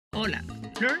Hola,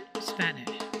 learn Spanish.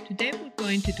 Today we're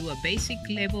going to do a basic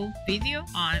level video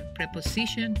on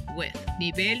preposition with.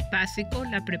 Nivel básico,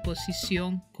 la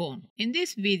preposición con. In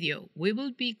this video, we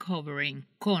will be covering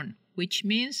con, which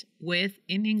means with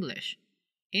in English.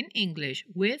 In English,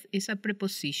 with is a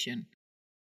preposition.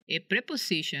 A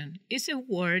preposition is a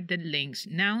word that links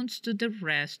nouns to the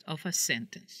rest of a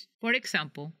sentence. For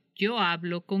example, yo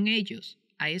hablo con ellos.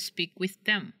 I speak with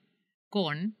them.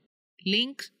 Con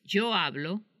links yo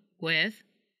hablo with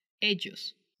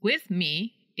ellos. With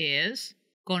me is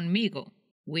conmigo.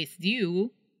 With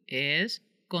you is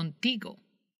contigo.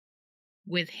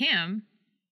 With him,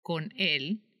 con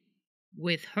él.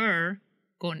 With her,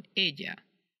 con ella.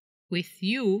 With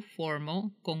you,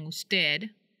 formal, con usted.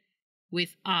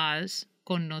 With us,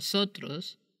 con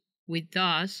nosotros. With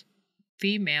us,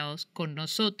 females, con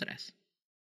nosotras.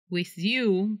 With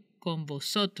you, con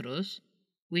vosotros.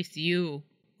 With you,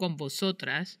 con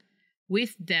vosotras.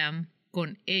 With them,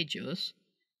 con ellos.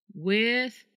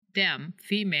 With them,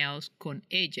 females, con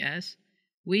ellas.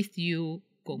 With you,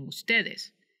 con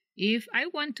ustedes. If I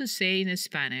want to say in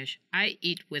Spanish, I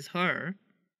eat with her,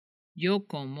 yo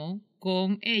como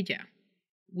con ella.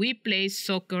 We play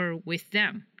soccer with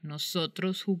them.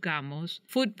 Nosotros jugamos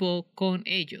fútbol con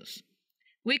ellos.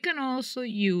 We can also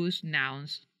use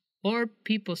nouns or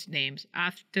people's names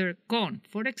after con.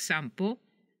 For example,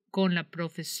 con la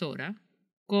profesora,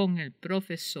 con el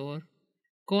profesor,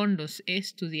 con los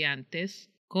estudiantes,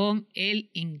 con el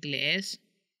inglés,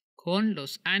 con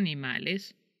los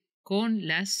animales, con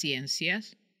las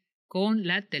ciencias, con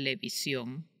la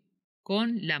televisión,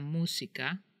 con la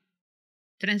música.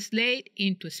 Translate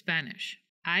into Spanish.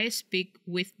 I speak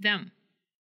with them.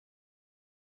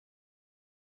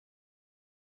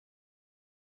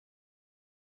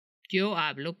 Yo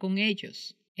hablo con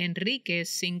ellos. Enrique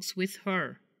sings with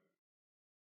her.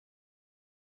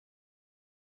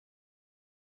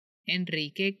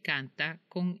 Enrique canta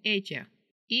con ella.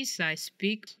 Isa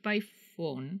speaks by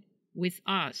phone with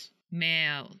us,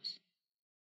 males.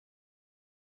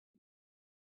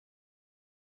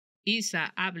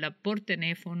 Isa habla por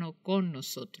teléfono con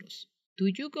nosotros. Do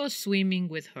you go swimming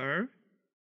with her?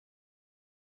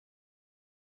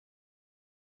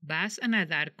 ¿Vas a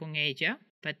nadar con ella?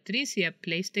 Patricia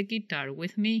plays the guitar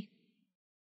with me.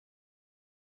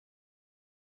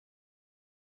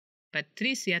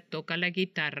 Patricia toca la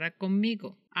guitarra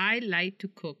conmigo. I like to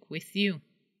cook with you.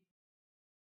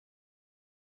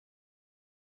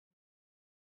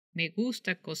 Me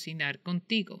gusta cocinar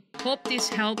contigo. Hope this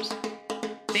helps.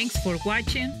 Thanks for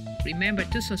watching. Remember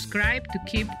to subscribe to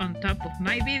keep on top of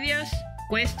my videos.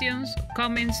 Questions,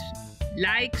 comments,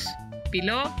 likes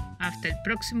below after el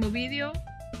próximo video.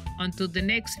 Until the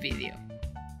next video.